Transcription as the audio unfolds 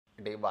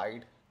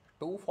divide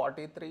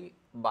 243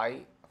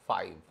 by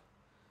 5.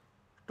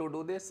 To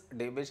do this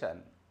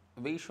division,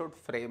 we should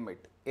frame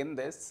it in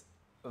this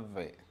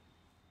way.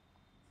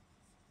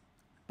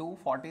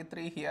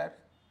 243 here,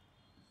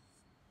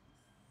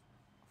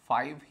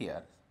 5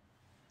 here.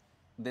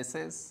 This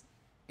is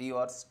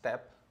your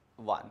step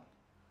 1.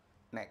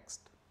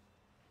 Next,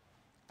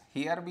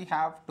 here we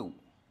have 2,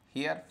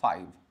 here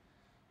 5.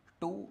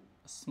 2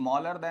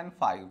 smaller than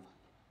 5.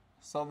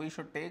 So we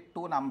should take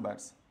two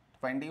numbers,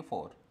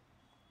 24.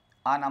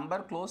 A number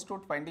close to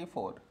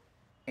 24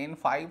 in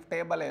 5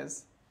 table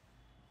is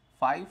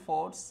 5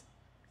 fours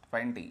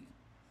 20.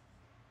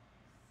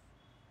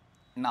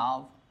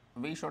 Now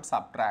we should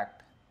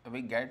subtract,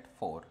 we get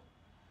 4.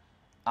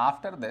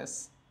 After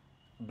this,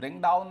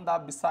 bring down the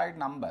beside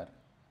number,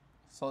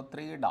 so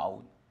 3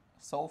 down,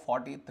 so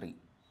 43.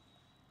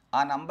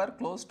 A number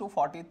close to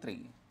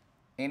 43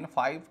 in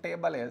 5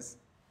 table is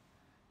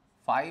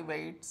 5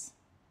 eights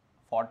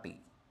 40.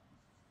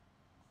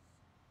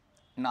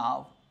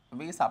 Now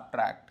we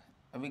subtract,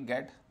 we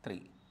get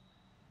 3.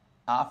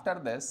 After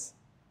this,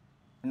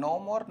 no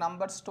more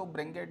numbers to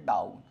bring it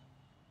down.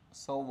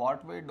 So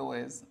what we do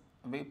is,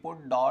 we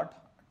put dot,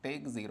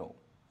 take 0.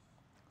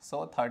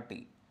 So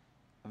 30.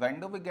 When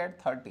do we get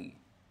 30?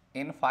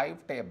 In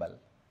 5 table.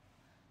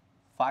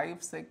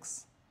 5,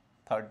 6,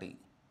 30.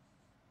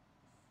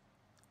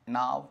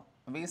 Now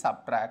we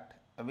subtract,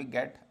 we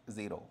get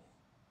 0.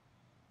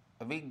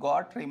 We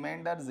got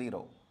remainder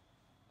 0.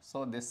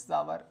 So this is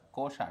our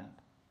quotient.